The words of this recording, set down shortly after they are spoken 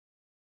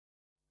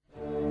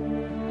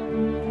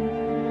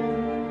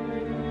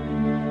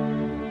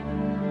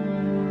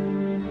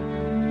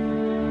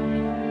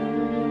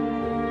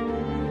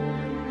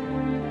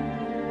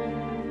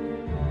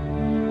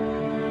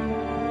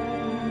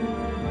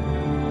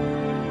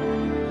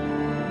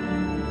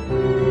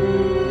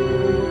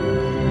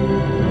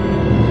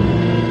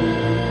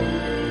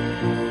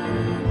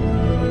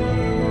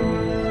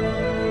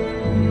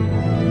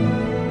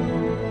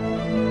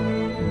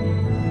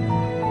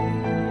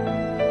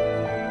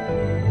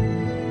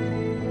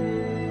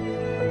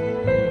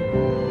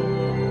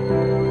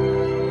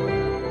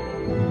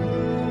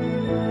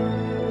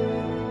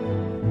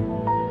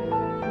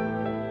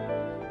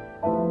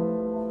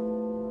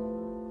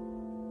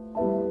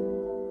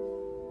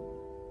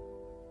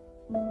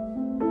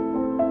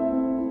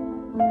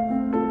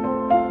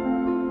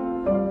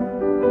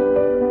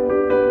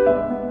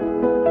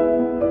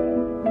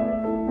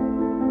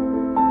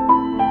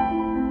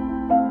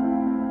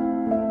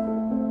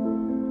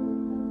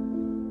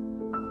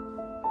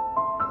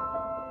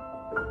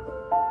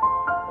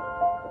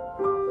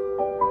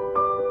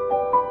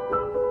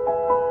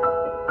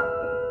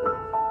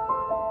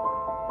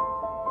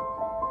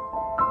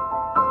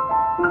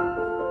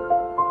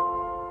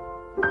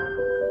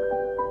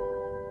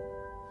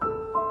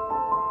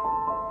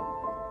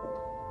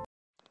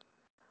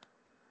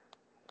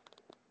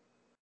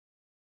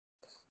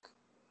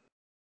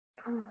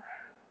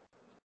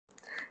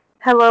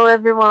Hello,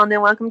 everyone,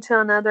 and welcome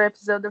to another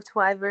episode of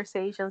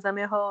Twiversations. I'm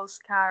your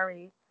host,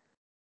 Kari.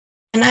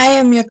 And I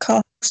am your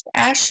co-host,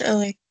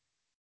 Ashley.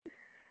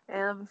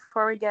 And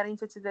before we get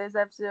into today's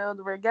episode,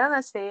 we're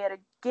gonna say it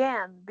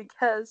again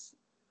because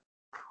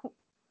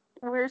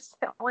we're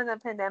still in a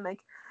pandemic.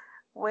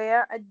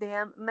 Wear a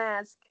damn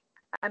mask.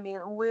 I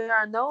mean, we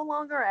are no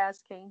longer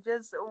asking,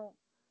 just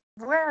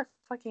wear a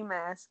fucking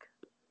mask.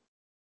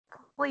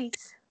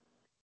 Please.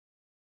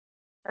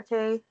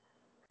 Okay?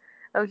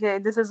 Okay,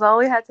 this is all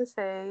we had to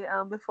say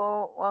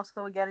before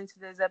also we get into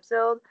today's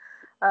episode.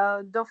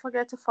 Don't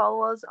forget to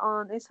follow us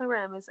on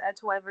Instagram. It's at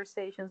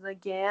Twiversations.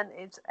 Again,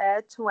 it's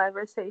at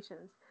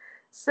Twiversations.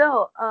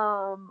 So,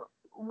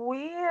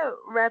 we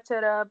wrapped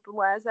it up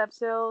last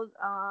episode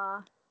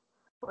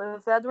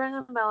with Edwin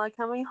and Bella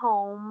coming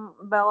home,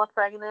 Bella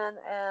pregnant,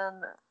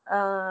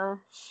 and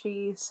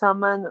she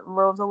summoned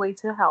Rosalie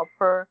to help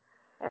her.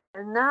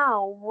 And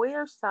now we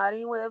are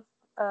starting with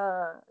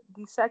the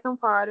second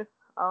part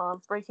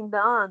of Breaking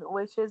Dawn,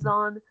 which is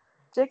on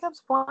Jacob's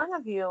point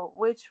of view,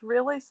 which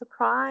really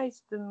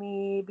surprised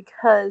me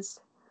because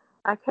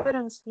I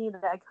couldn't see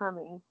that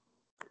coming.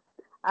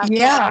 I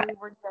Yeah, thought we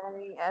were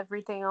getting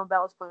everything on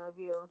Bella's point of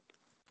view.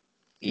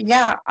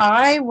 yeah,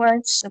 I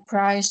was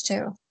surprised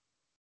too.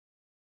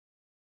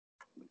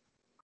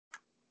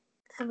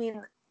 I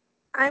mean,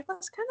 I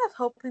was kind of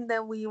hoping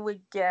that we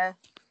would get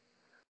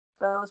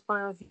Bella's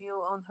point of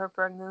view on her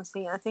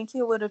pregnancy. I think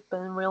it would have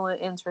been really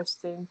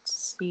interesting to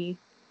see,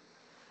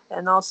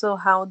 and also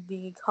how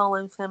the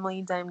Cullen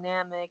family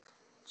dynamic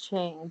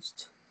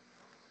changed.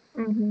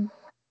 Hmm.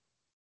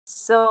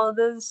 So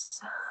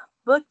this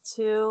book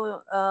two,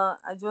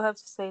 I do have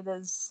to say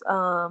this.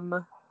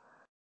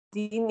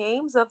 The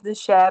names of the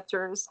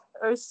chapters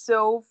are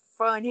so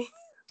funny.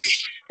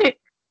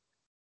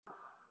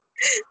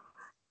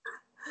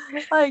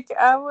 Like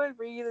I would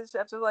read the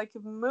chapter like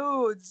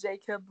mood,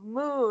 Jacob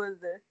mood,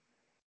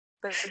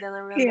 but then I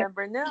Yeah,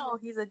 remember no,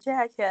 he's a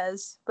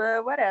jackass.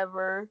 But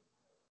whatever.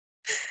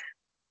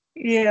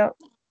 yeah.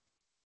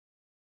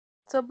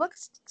 Book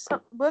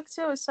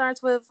two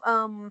starts with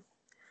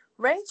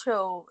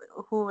Rachel,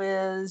 who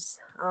is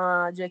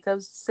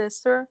Jacob's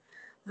sister,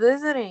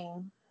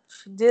 visiting.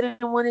 She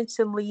didn't want it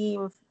to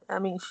leave. I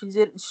mean,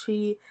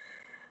 She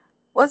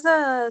was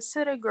a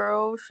city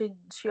girl.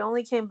 She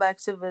only came back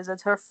to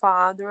visit her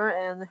father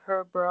and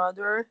her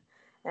brother.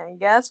 And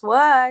guess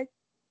what?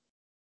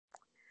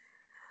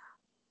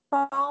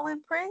 Paul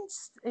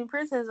imprints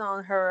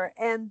on her,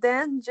 and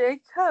then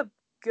Jacob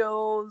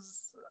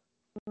goes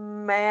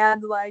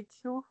mad. Like,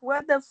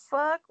 what the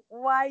fuck?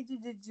 Why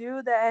did you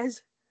do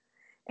that?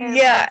 And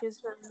Yeah,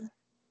 punches him.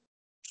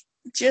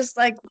 just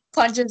like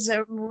punches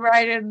him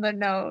right in the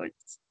nose.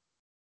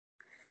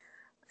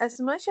 As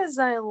much as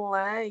I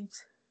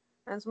liked,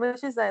 as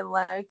much as I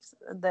liked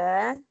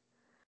that,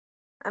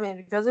 I mean,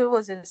 because it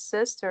was his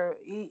sister,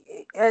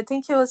 I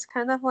think it was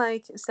kind of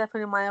like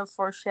Stephanie Meyer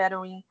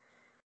foreshadowing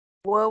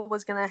what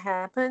was gonna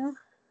happen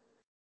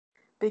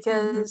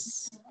Hmm.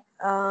 because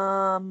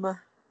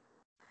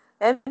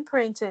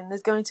imprinting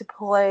is going to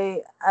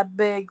play a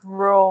big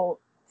role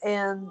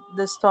in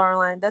the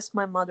storyline. That's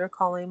my mother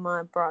calling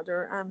my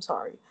brother. I'm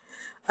sorry.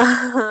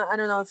 I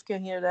don't know if you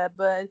can hear that,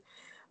 but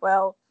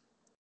well,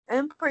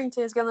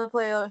 imprinting is gonna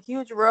play a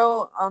huge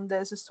role on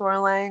this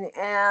storyline,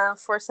 and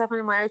for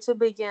Stephanie Meyer to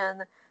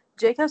begin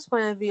Jacob's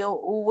point of view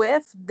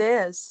with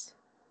this,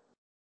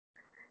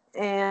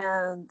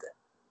 and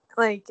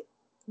like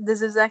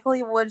this is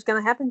exactly what's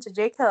gonna happen to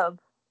Jacob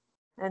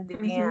at the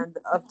Hmm. end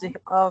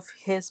of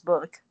his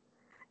book,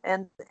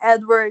 and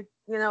Edward,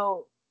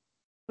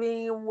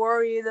 being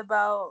worried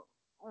about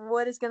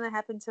what is gonna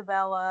happen to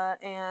Bella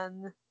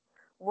and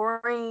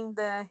worrying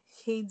that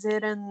he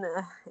didn't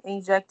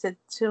injected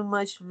too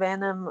much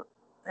venom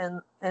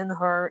in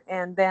her,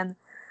 and then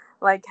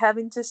like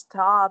having to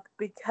stop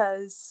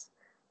because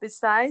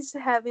besides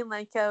having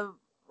like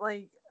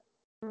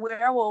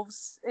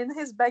werewolves in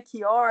his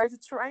backyard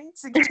trying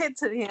to get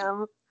to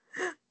him,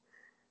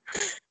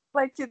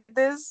 like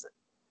this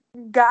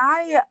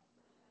guy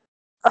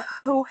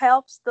who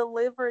helps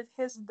deliver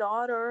his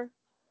daughter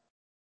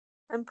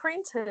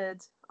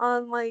imprinted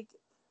on like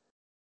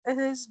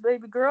his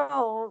baby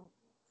girl,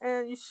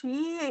 and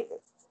she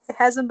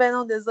hasn't been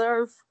on this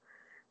earth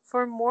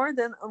for more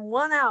than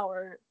 1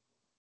 hour.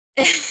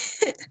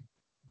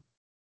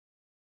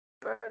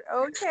 But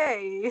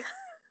okay.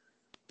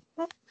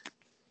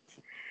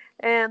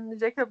 And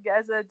Jacob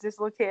gets a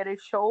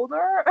dislocated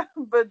shoulder,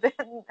 but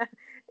then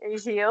a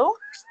heel.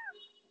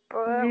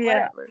 But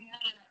Yeah. whatever.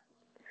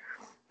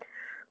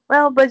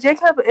 Well, but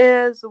Jacob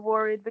is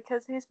worried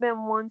because he's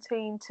been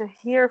wanting to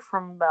hear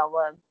from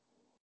Bella.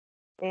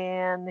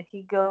 And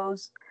he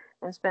goes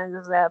and spends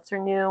his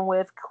afternoon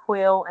with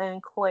Quill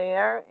and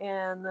Claire.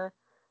 And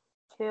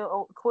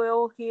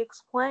Quill, he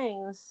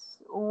explains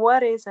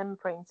what is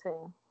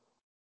imprinting.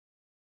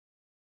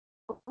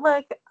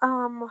 Look,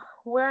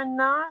 we're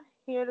not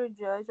here to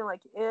judge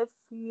like if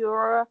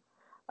you're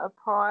a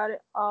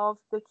part of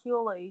the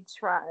Kool-Aid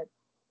tribe,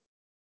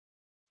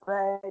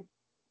 but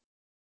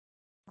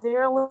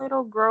they're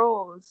little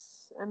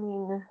girls. I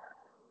mean,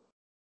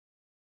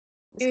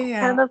 it's Yeah.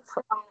 kind of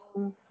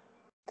um,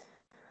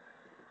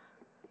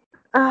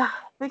 uh,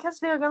 because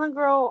they're gonna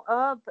grow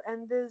up,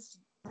 and this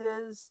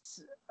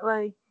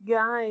like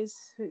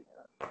guys who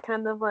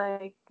kind of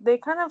like they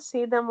kind of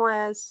see them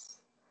as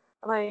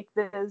like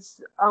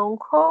this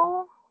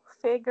uncle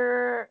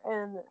figure,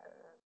 and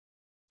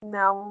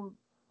now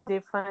they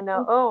find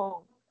out,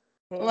 oh,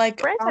 they Like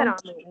printed on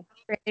Uncle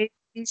me.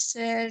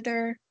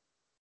 Babysitter.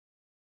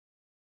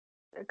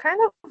 Kind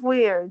of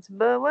weird,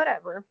 but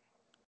whatever.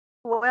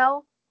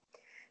 Well,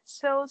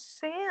 so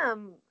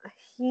Sam,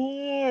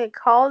 he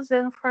calls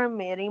in for a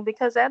meeting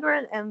because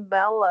Edward and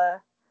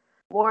Bella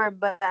were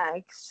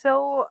back.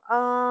 So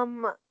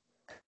I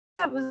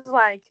was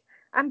like,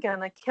 I'm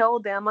gonna kill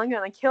them. I'm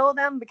gonna kill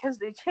them because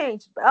they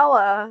changed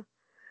Bella.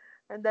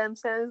 And then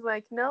Sam's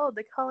like, no,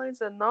 the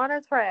colors are not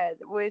a threat,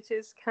 which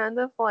is kind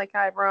of like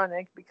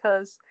ironic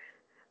because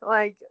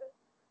like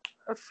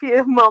a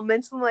few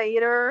moments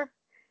later,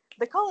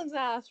 the colors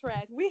are a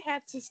threat. We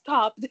have to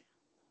stop.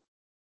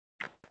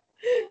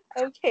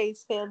 Okay,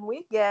 Sam,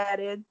 we get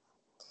it.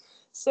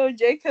 So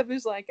Jacob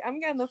is like, I'm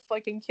gonna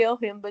fucking kill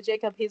him, but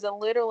Jacob, he's a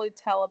literally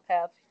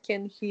telepath. He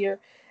can hear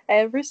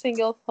every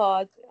single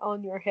thought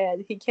on your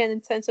head. He can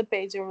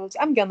anticipate your moves.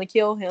 I'm gonna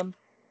kill him.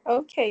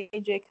 Okay,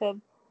 Jacob.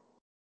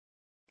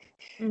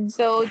 Mm.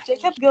 So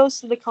Jacob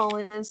goes to the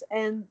colonies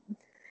and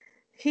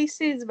he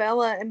sees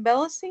Bella, and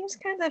Bella seems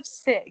kind of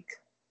sick.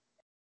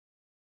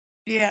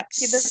 Yeah,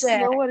 He doesn't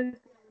sad. know what is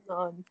going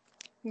on.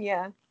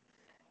 Yeah.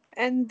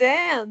 And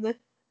then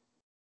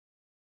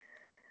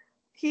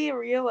he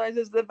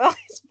realizes that Bella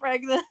is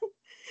pregnant.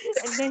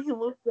 And then he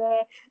looks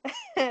at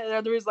and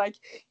Edward's like,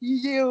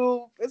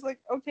 you. It's like,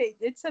 okay,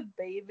 it's a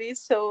baby,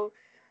 so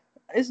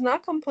it's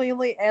not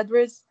completely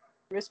Edward's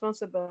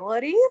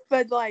responsibility,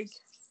 but like,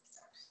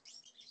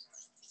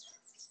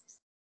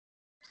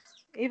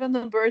 even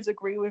the birds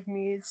agree with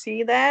me.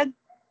 See that?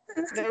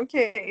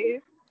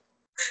 Okay.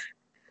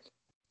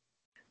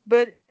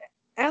 But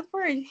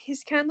Edward,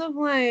 he's kind of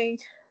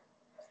like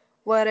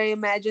what I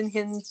imagine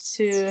him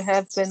to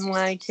have been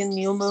like in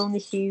New Moon.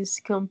 He's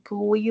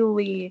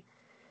completely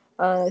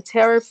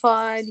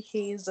terrified.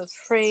 He's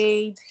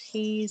afraid.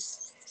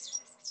 He's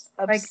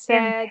Like in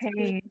upset.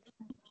 pain.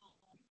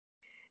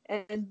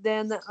 And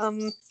then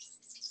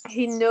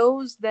he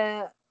knows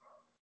that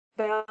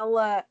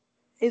Bella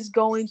is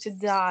going to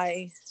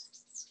die.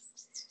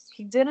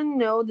 He didn't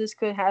know this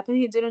could happen.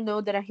 He didn't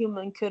know that a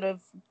human could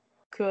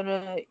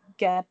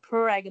get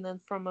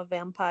pregnant from a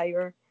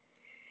vampire.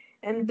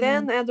 And Mm-hmm.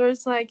 then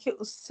Edward's like,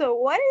 so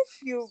what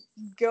if you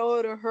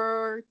go to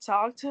her,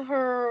 talk to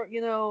her,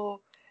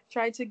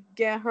 try to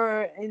get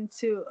her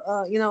into,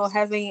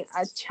 having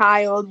a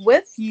child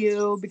with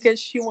you because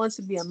she wants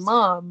to be a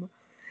mom.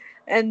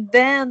 And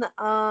then,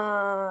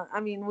 I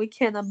mean, we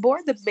can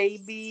abort the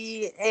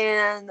baby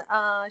and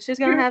she's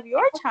going to have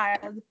your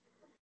child.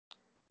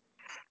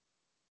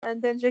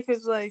 And then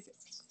Jacob's like,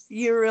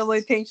 you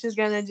really think she's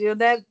going to do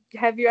that?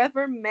 Have you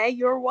ever met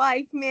your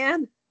wife,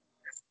 man?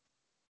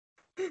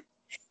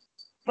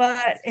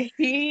 But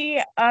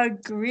he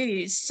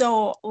agrees.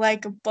 So,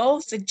 like,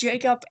 both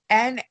Jacob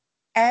and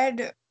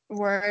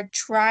Edward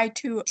try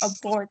to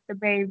abort the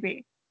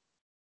baby.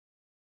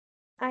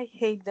 I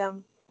hate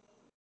them.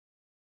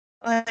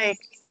 Like,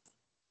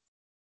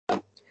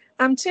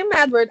 I'm Tim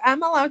Edward.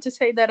 I'm allowed to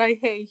say that I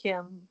hate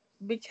him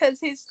because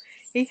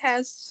he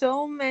has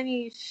so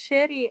many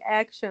shitty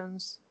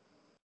actions.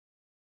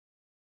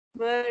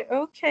 But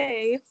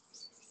okay.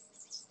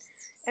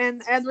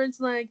 And Edward's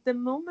like, the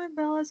moment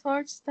Bella's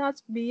heart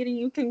starts beating,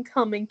 you can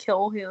come and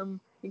kill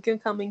him. You can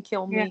come and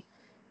kill yeah, me.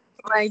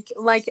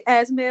 Like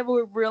Esme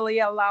would really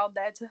allow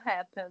that to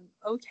happen.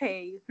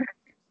 Okay.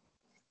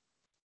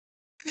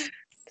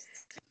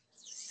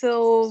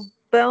 So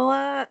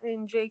Bella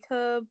and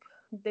Jacob,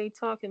 they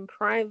talk in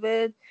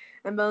private,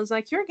 and Bella's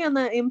like, "You're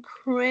gonna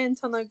imprint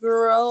on a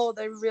girl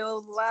that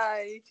real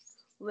like."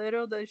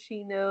 Little does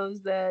she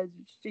knows that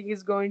she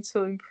is going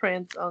to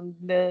imprint on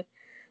the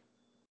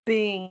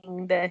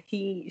being that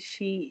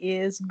she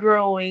is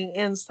growing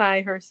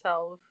inside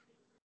herself.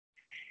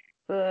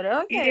 But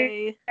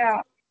okay.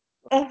 yeah.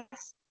 Ugh.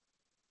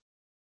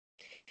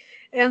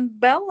 And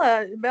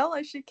Bella,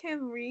 she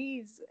can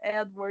read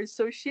Edward,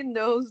 so she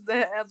knows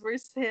that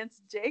Edward sent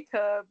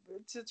Jacob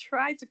to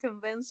try to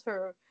convince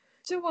her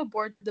to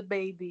abort the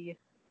baby.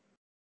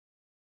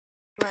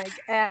 Like,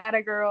 at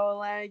a girl,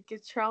 like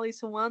Charlie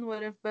Swan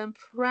would have been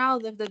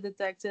proud of the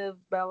detective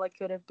Bella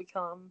could have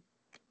become.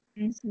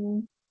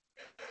 Mhm.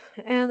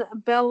 And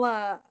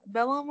Bella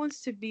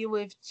wants to be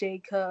with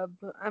Jacob.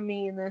 I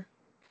mean,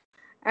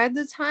 at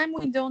the time,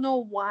 we don't know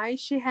why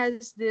she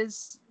has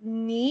this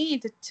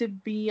need to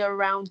be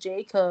around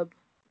Jacob.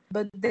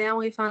 But then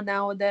we found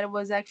out that it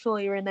was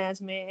actually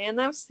Renesmee. And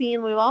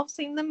we've all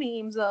seen the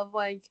memes of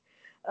like,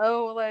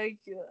 oh, like,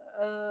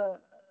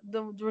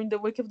 during the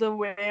week of the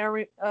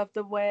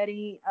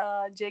wedding,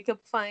 Jacob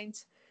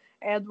finds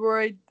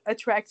Edward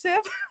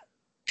attractive.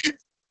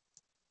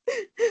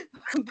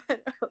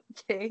 But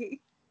okay.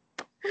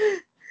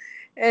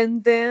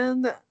 And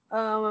then,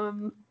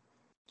 um,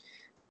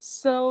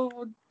 so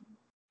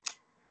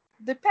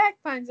the pack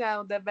finds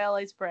out that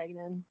Bella is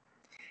pregnant.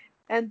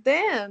 And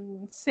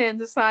then Sam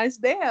decides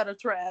they had a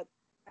threat.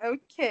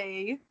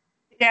 Okay.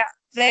 Yeah,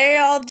 they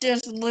all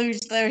just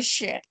lose their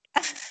shit.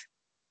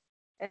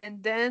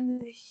 And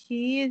then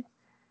he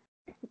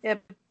uh,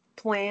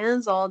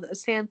 plans all the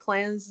Sam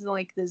plans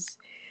like this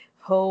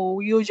whole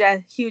huge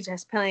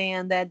ass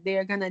plan that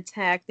they're gonna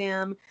attack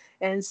them,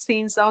 and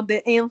since all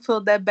the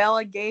info that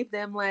Bella gave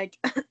them, like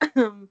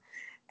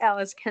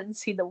Alice can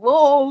see the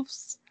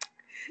wolves,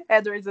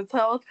 Edward is a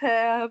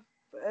telepath,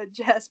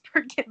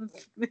 Jasper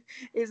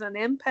is an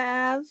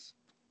empath,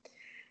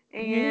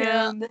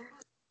 Yeah. and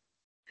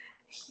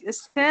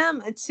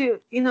Sam,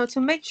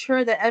 to make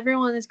sure that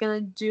everyone is gonna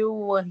do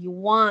what he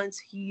wants,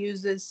 he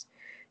uses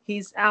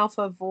his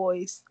alpha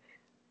voice,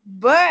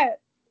 but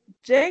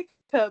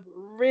Jacob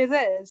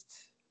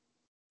resists.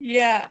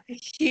 Yeah,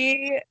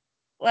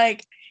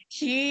 like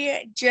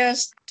he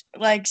just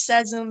like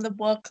says in the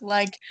book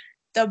like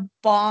the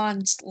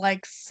bonds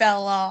like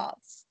fell off.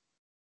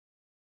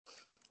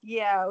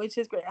 Yeah, which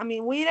is great. I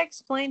mean, we'd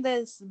explained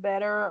this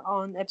better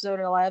on episode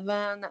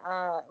 11,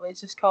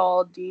 which is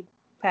called Deep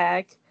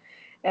Pack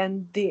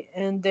and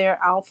their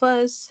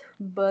alphas,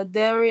 but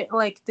they're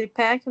like the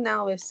pack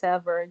now is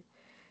severed.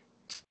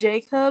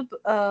 Jacob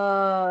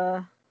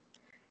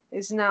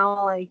is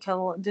now like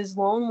this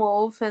lone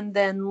wolf, and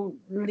then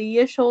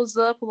Leah shows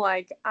up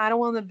like, I don't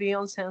want to be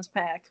on Sam's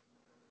pack.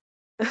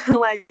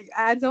 Like,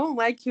 I don't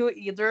like you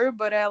either,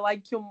 but I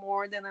like you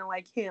more than I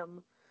like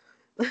him.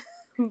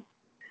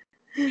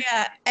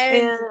 Yeah,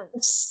 And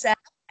Seth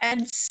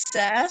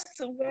Seth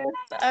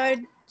with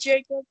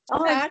Jacob's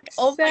oh, pack.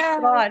 Oh my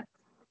Seth, god.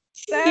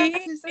 Seth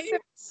He is such a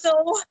is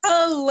so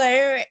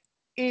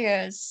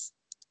hilarious.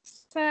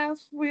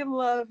 Seth. We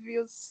love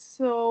you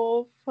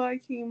so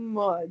fucking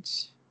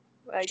much.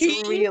 Like,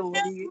 He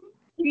really.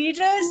 he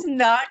does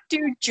not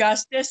do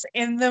justice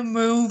in the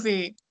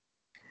movie.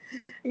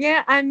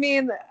 Yeah, I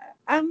mean,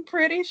 I'm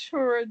pretty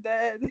sure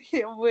that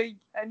he would.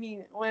 I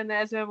mean, when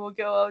Ezra will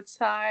go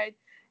outside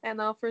and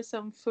offer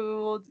some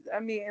food, I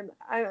mean,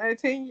 I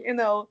think,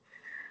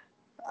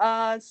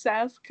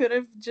 Seth could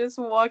have just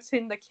walked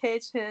in the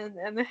kitchen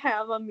and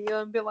have a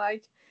meal and be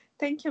like,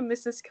 "Thank you,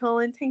 Mrs.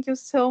 Cullen. Thank you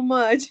so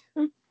much."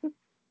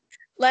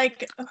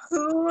 Like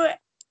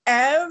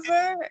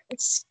whoever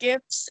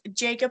skips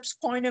Jacob's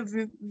point of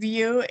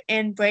view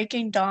in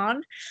Breaking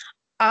Dawn,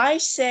 I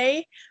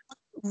say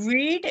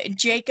read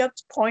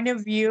Jacob's point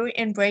of view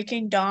in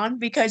Breaking Dawn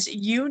because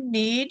you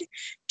need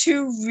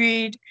to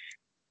read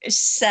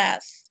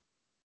Seth.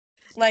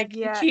 Like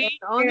Yeah, he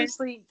is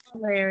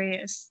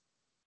hilarious.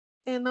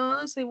 and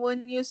honestly,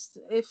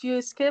 if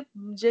you skip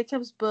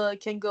Jacob's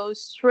book and go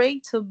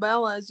straight to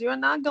Bella's, you're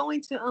not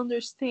going to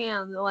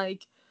understand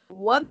like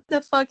what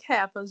the fuck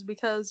happens,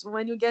 because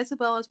when you get to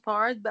Bella's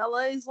part,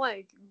 Bella is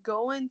like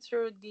going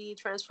through the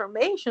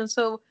transformation.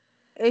 So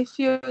if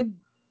you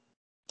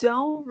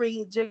don't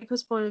read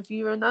Jacob's point of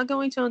view, you're not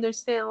going to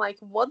understand like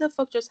what the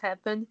fuck just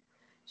happened.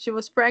 She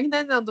was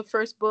pregnant on the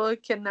first book,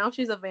 and now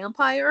she's a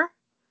vampire.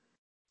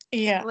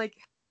 Yeah, Like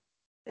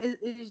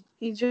it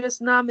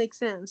just not make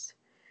sense.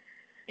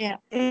 yeah.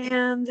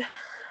 And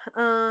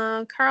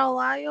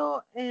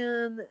Carlisle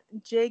and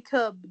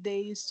Jacob,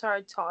 they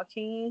start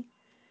talking,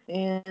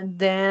 and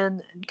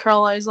then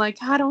Carlisle's like,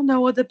 I don't know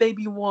what the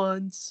baby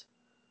wants.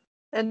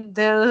 And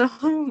then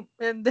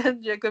and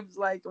then Jacob's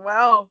like,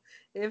 wow,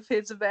 if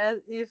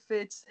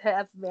it's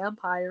half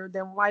vampire,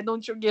 then why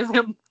don't you give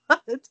him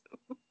blood?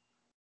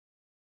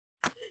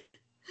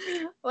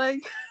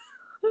 Like,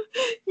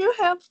 you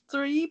have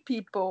three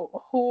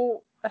people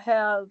who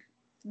have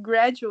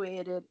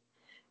graduated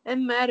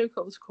in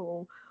medical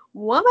school.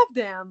 One of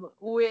them,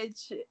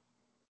 which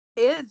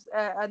is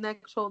an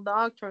actual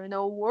doctor,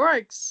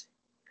 works.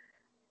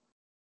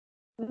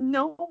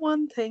 No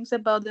one thinks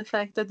about the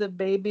fact that the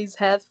baby's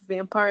half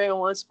vampire and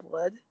wants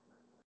blood.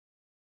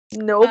 Uh,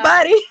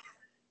 Nobody.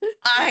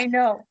 I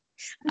know.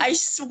 I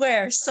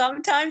swear,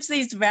 sometimes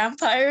these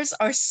vampires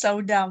are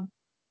so dumb.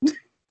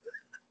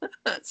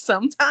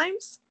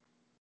 Sometimes.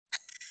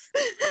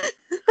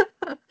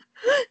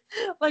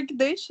 Like,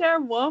 they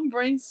share one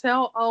brain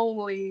cell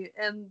only,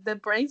 and the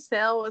brain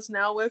cell was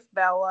now with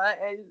Bella,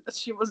 and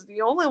she was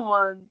the only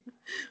one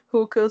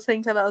who could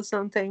think about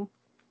something.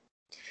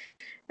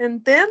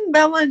 And then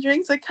Bella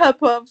drinks a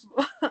cup of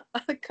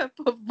a cup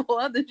of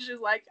blood, and she's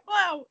like,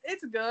 "Wow,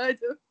 it's good."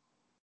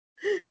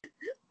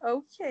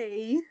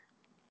 Okay.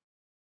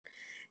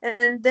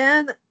 And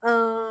then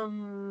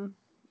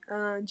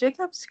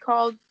Jacob's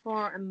called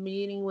for a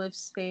meeting with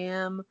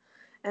Sam,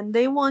 and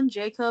they want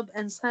Jacob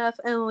and Seth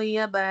and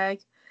Leah back,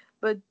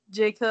 but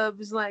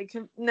Jacob is like,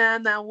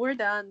 nah, we're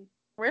done.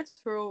 We're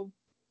through.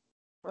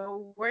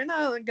 Well, we're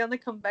not gonna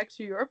come back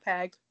to your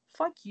pack.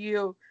 Fuck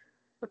you.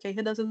 Okay,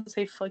 he doesn't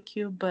say fuck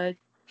you, but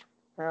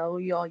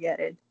you all get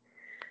it.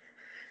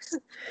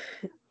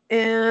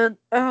 And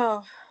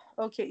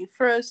okay.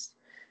 First,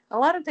 a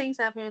lot of things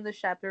happen in this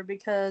chapter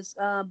because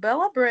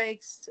Bella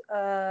breaks.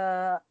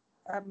 I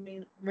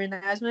mean,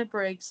 Renesmee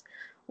breaks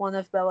one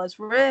of Bella's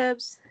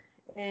ribs,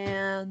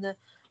 and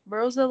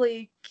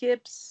Rosalie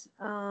keeps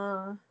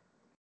kind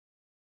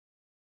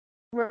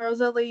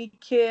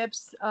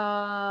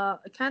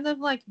of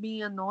like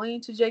being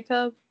annoying to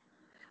Jacob.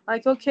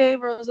 Like, okay,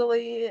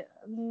 Rosalie,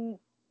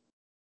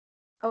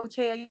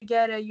 okay, I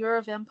get it. You're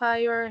a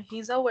vampire.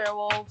 He's a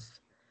werewolf.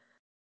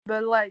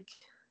 But, like,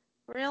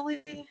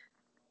 really?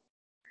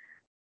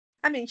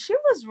 I mean, she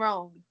was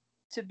wrong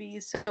to be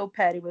so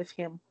petty with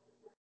him.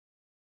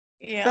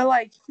 Yeah. But,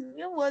 like, he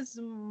was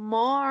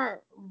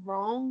more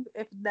wrong,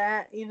 if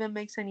that even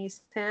makes any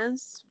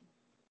sense,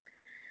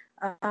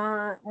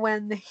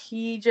 when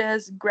he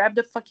just grabbed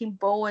the fucking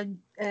bow and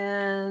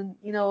aim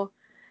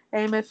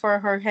it for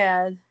her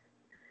head.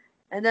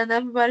 And then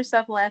everybody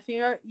stopped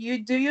laughing.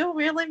 Do you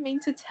really mean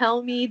to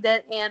tell me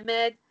that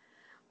Emmett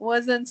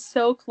wasn't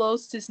so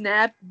close to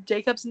snap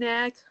Jacob's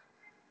neck?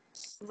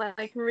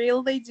 Like,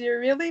 really? Do you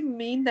really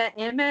mean that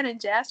Emmett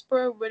and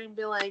Jasper wouldn't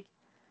be like,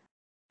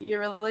 you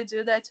really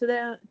do that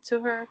to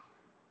her?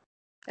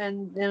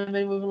 And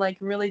Emmett would like,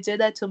 really did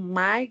that to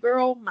my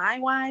girl, my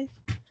wife?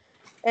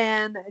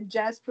 And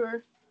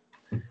Jasper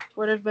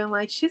would have been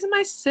like, she's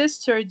my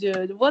sister,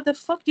 dude. What the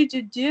fuck did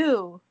you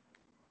do?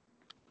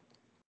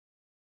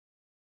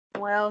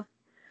 Well,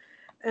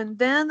 and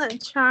then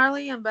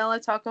Charlie and Bella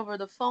talk over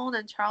the phone,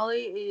 and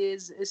Charlie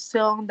is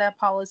still on that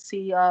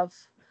policy of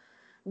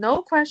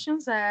no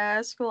questions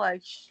asked.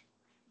 Like,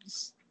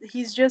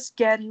 he's just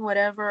getting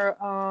whatever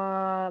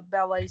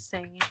Bella is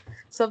saying.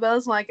 So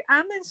Bella's like,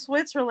 I'm in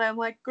Switzerland.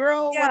 Like,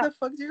 girl, what Yeah. the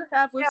fuck do you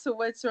have with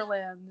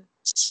Switzerland?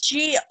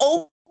 She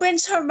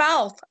opens her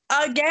mouth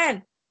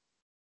again.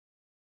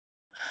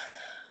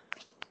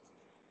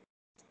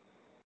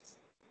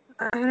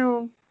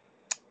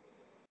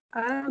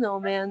 I don't know,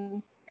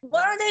 man.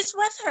 What is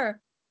with her?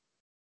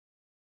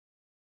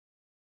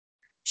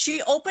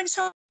 She opens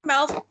her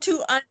mouth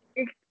to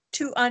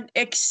an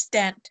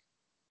extent.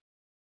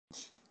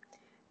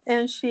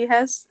 And she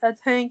has a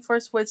thing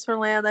for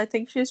Switzerland. I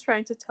think she's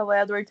trying to tell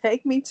Edward,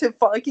 take me to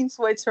fucking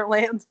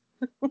Switzerland.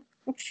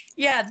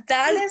 Yeah,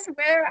 that is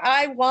where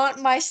I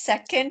want my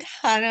second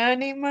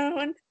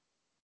honeymoon.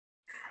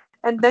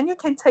 And then you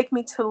can take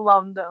me to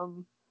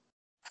London.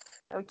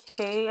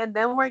 Okay? And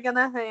then we're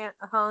gonna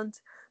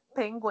hunt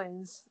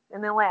penguins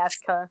in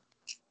Alaska.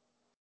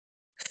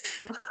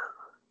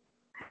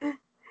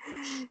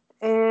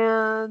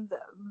 And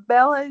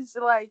Bella is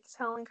like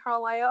telling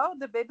Carlisle, oh,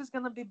 the baby's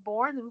gonna be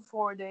born in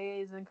 4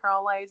 days. And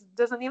Carlisle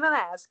doesn't even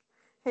ask.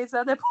 He's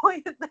at the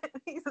point that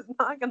he's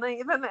not gonna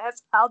even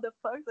ask how the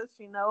fuck does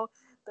she know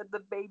that the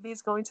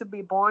baby's going to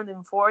be born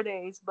in 4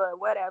 days,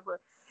 but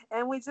whatever.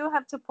 And we do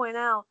have to point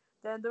out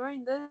that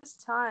during this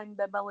time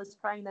that Bella's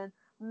pregnant,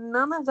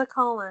 none of the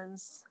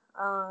Collins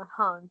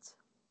hunt.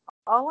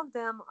 All of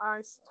them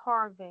are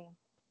starving,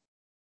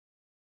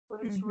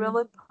 which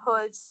really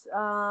puts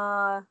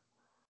their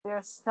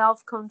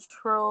self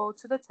control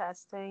to the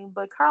testing.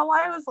 But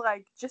Carlisle was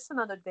like just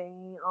another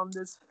day on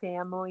this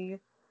family.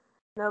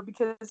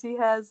 Because he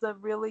has a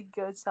really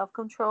good self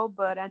control,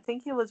 but I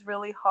think he was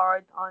really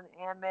hard on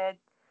Emmett,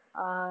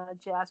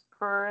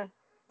 Jasper,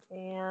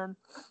 and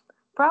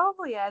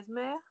probably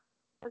Esme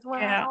as well.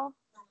 Yeah.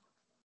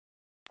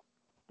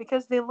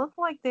 Because they look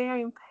like they are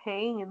in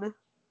pain.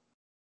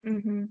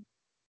 Mm-hmm.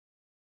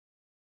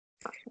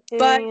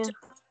 But And,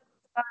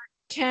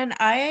 can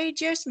I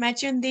just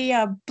mention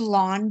the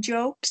blonde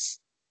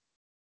jokes?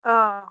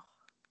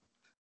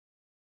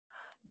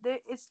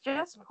 it's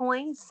just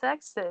plain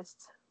sexist.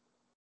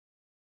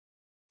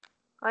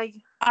 Like,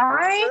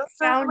 I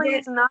found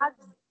is not.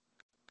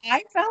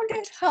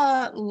 it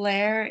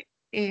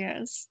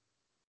hilarious.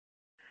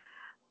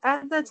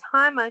 At the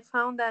time, I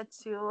found that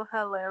too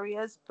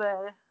hilarious,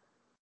 but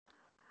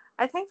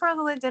I think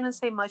Rosalie didn't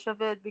say much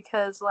of it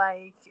because,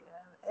 like,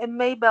 it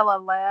made Bella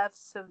laugh,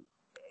 so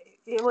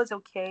it was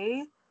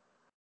okay.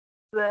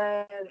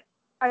 But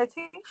I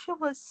think she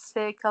was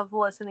sick of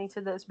listening to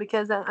this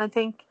because I'm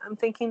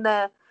thinking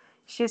that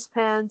she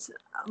spent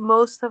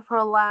most of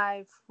her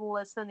life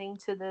listening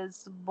to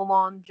these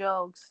blonde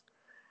jokes,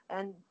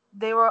 and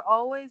they were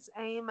always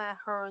aimed at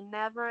her,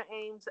 never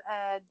aimed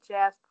at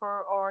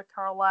Jasper or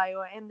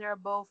Carlisle, and they're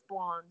both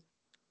blonde.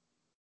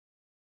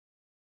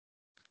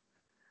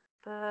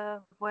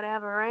 But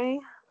whatever,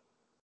 right?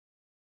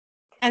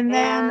 And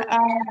then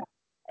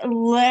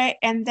And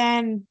and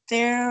then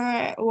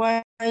there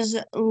was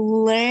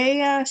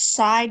Leia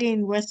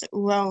siding with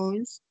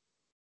Rose.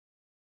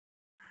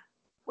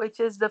 which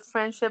is the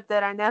friendship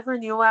that I never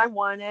knew I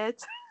wanted.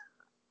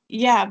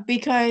 Yeah,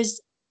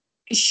 because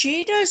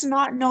she does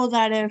not know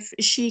that if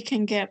she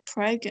can get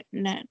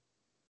pregnant.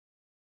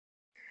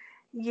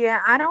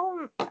 Yeah,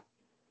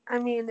 I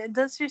mean,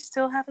 does she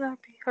still have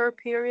her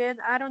period?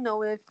 I don't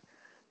know if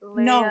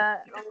No, Leia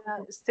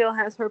still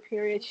has her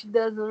period. She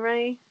doesn't,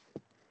 right?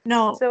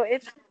 no. So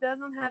if she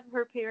doesn't have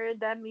her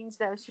period, that means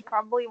that she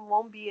probably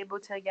won't be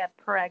able to get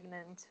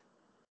pregnant.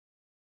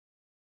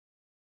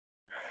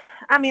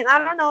 I mean, I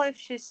don't know if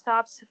she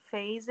stops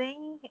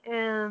phasing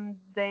and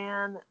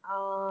then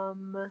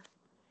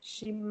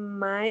she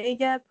might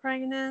get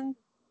pregnant.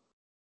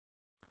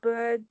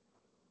 But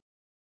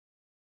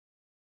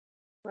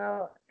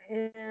well,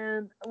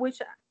 and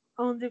which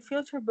on the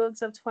future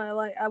books of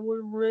Twilight, I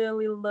would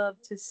really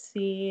love to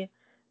see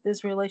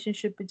this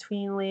relationship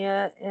between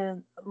Leah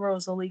and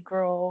Rosalie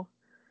grow.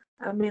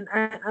 I mean,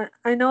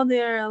 I know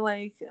they're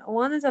like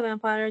one is a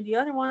vampire, the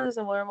other one is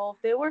a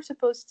werewolf. They were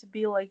supposed to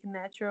be like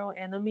natural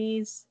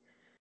enemies,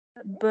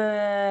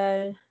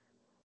 but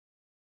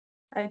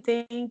I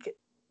think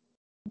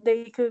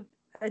they could.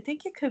 I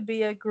think it could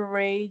be a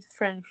great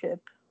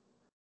friendship.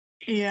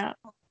 Yeah.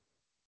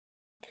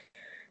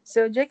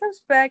 So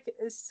Jacob's back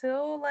is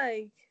still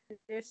like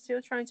they're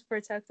still trying to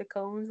protect the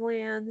Collins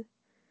land,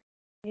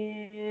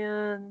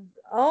 and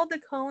all the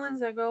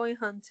Collins are going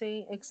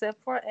hunting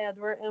except for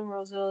Edward and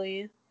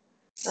Rosalie.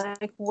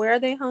 Like where are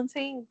they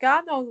hunting?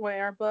 God knows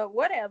where, but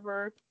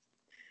whatever.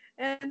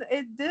 And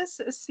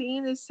this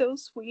scene is so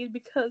sweet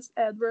because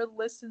Edward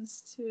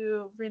listens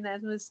to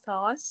Renesmee's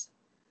thoughts,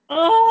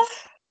 Oh.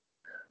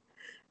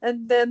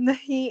 and then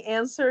he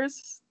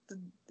answers.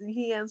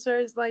 He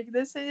answers like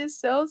this scene is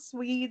so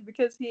sweet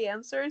because he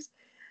answers,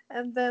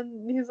 and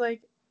then he's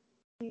like,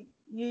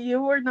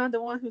 "You were not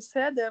the one who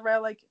said that, right?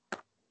 Like,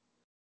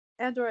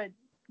 Edward,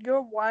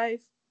 your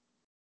wife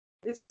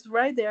is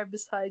right there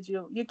beside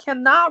you. You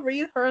cannot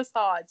read her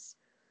thoughts."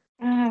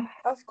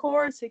 Of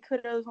course, it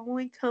could have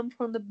only come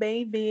from the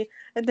baby.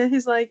 And then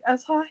he's like, I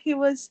thought he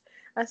was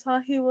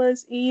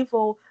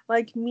evil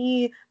like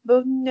me,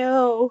 but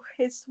no,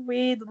 it's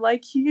sweet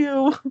like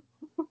you.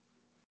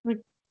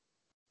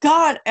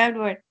 God,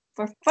 Edward,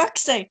 for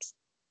fuck's sakes.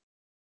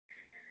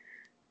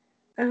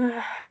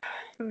 And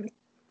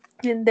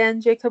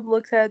then Jacob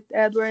looks at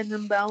Edward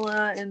and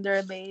Bella and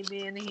their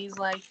baby, and he's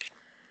like,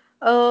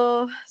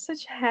 "Oh,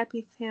 such a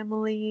happy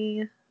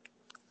family."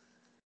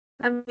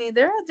 I mean,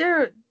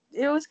 they're.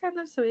 It was kind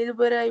of sweet,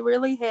 but I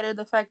really hated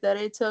the fact that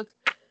it took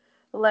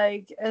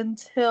like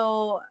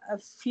until a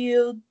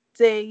few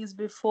days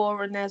before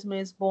Renesmee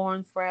is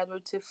born for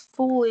Edward to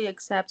fully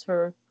accept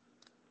her.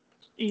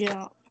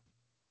 Yeah.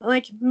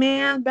 Like,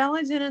 man,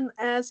 Bella didn't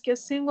ask a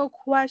single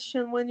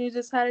question when you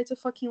decided to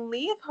fucking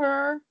leave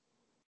her.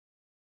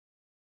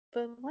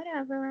 But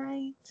whatever,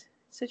 right?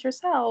 Suit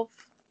yourself.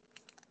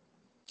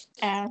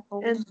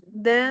 Asshole. And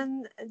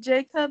then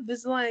Jacob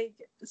is like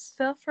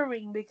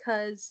suffering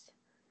because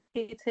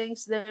he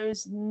thinks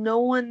there's no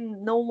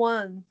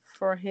one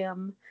for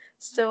him.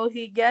 So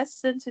he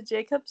gets into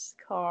Jacob's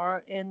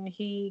car and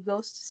he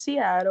goes to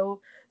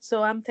Seattle.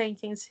 So I'm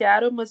thinking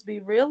Seattle must be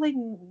really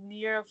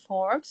near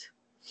Forks.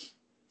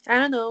 I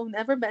don't know,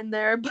 never been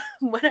there, but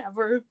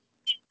whatever.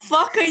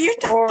 Fuck are you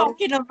Or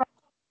talking about?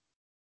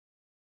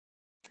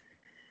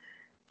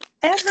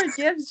 Edward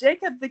gives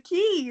Jacob the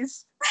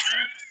keys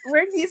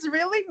when he's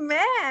really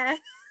mad.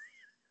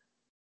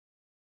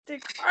 The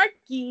car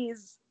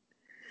keys.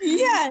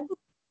 Yes.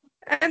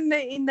 And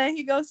then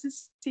he goes to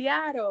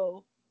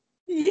Seattle.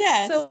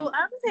 Yes. So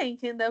I'm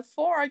thinking that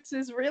Forks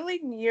is really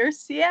near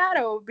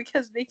Seattle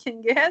because they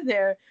can get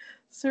there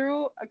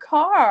through a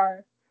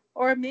car.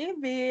 Or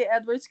maybe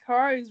Edward's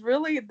car is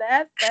really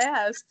that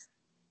fast.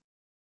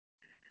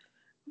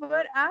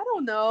 But I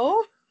don't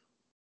know.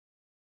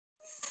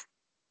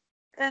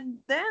 And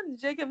then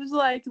Jacob is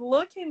like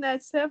looking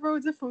at several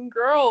different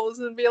girls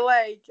and be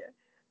like,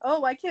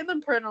 oh, I can't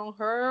imprint on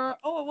her.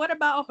 Oh, what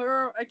about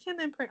her? I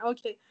can't imprint.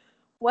 Okay.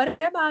 What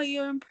about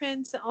you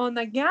imprint on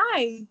a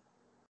guy?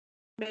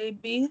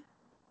 Maybe.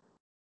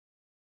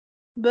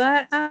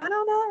 But I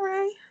don't know,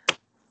 right?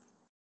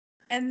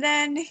 And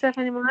then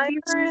Stephanie Meyer,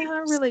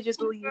 her religious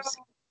beliefs.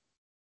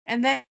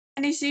 and then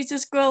he sees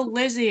this girl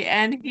Lizzie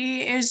and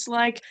he is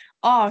like,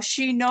 oh,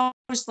 she knows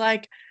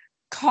like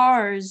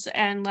cars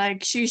and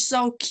like she's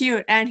so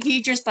cute and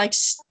he just like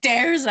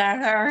stares at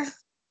her.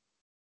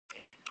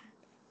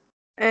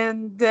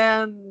 And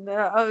then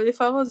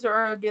if I was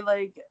her, I'd be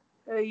like,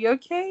 you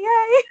okay,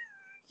 guy?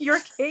 You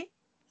okay?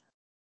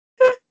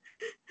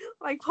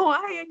 Like, why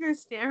are you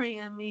staring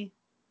at me?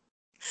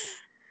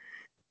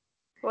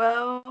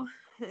 Well,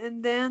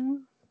 and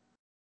then,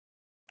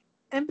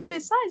 and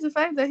besides the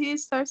fact that he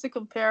starts to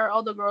compare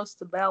all the girls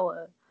to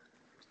Bella.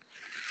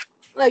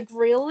 Like,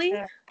 really?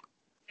 Yeah.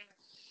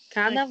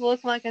 Kind of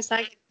look like a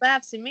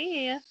psychopath to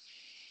me.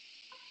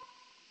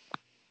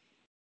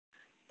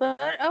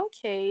 But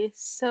okay,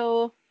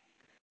 so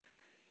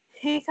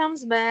he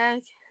comes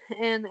back,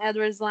 and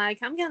Edward's like,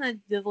 I'm gonna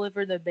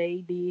deliver the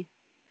baby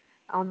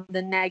on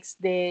the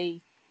next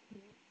day.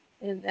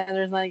 And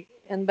Edward's like,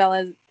 and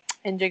Bella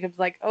and Jacob's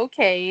like,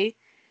 okay.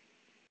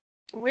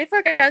 We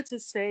forgot to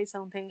say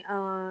something.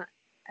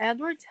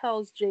 Edward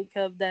tells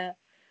Jacob that,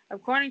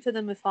 according to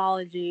the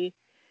mythology,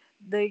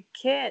 the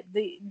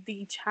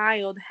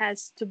child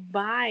has to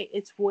buy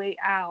its way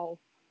out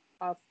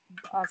of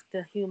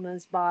the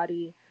human's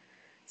body.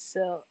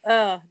 So,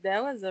 that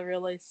was a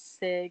really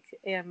sick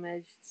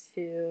image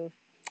to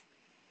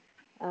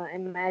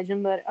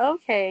imagine. But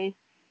okay,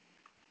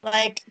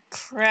 Like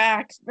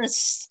crack the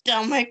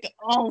stomach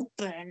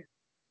open.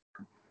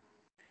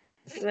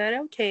 but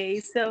okay.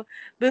 So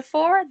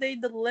before they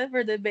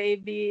deliver the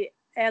baby,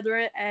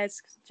 Edward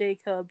asks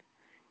Jacob,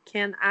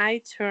 can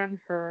I turn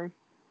her?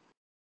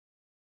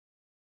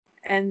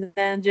 And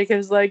then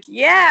Jacob's like,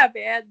 yeah,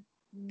 man,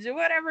 do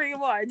whatever you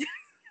want.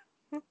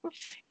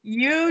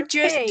 You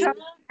just Okay. took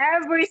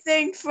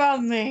everything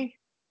from me.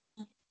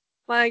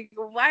 Like,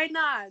 why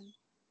not?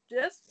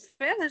 Just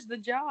finish the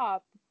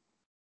job.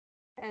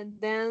 And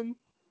then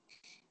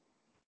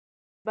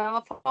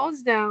Bella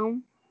falls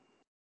down,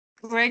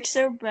 Breaks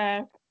her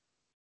back.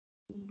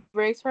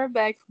 breaks her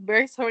back,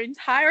 breaks her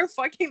entire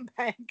fucking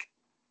back.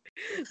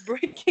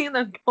 Breaking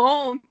a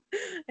bone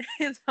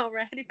is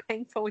already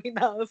painful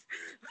enough.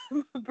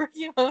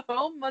 Breaking her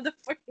whole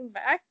motherfucking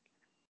back.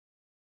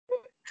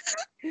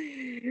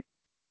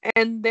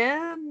 And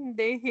then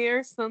they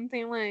hear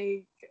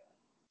something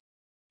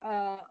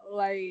uh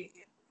like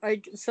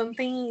like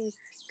something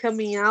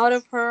coming out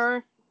of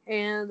her,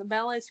 and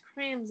Bella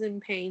screams in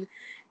pain.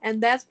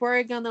 And that's where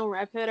we're gonna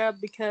wrap it up,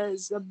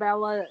 because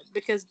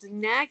the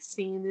next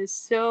scene is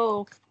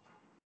so,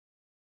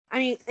 I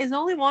mean, it's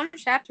only one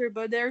chapter,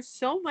 but there's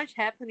so much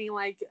happening,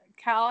 like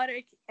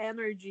chaotic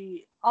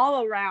energy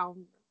all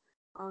around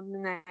on the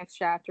next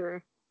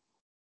chapter.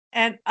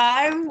 And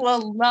I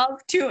will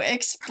love to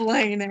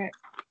explain it.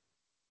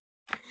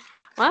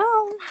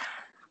 Well,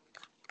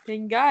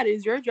 thank God,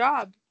 it's your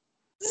job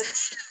to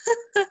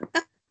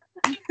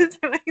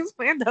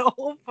explain the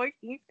whole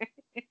fucking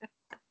thing.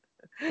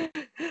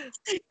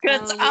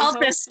 Because We I'll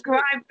hope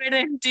describe it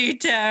in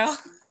detail.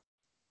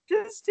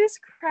 just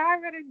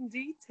describe it in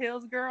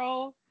details,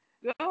 girl.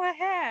 Go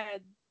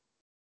ahead.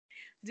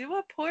 Do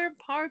a poor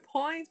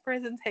PowerPoint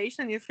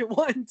presentation if you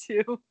want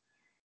to.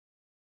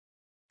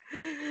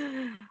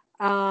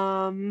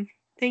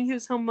 Thank you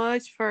so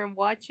much for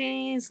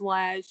watching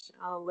slash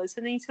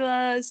listening to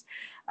us.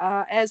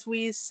 As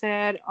we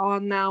said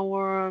on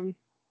our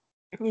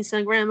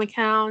Instagram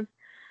account,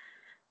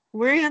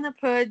 we're gonna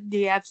put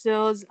the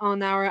episodes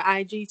on our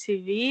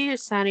IGTV,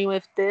 starting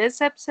with this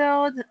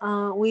episode.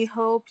 We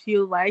hope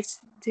you liked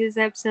this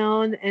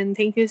episode, and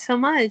thank you so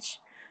much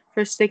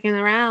for sticking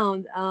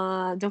around.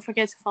 Don't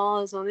forget to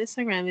follow us on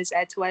Instagram. It's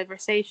at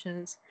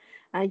 @twiversations.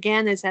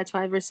 Again, it's at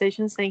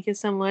 @twiversations. Thank you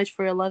so much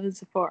for your love and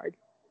support.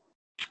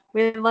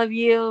 We love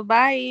you.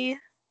 Bye.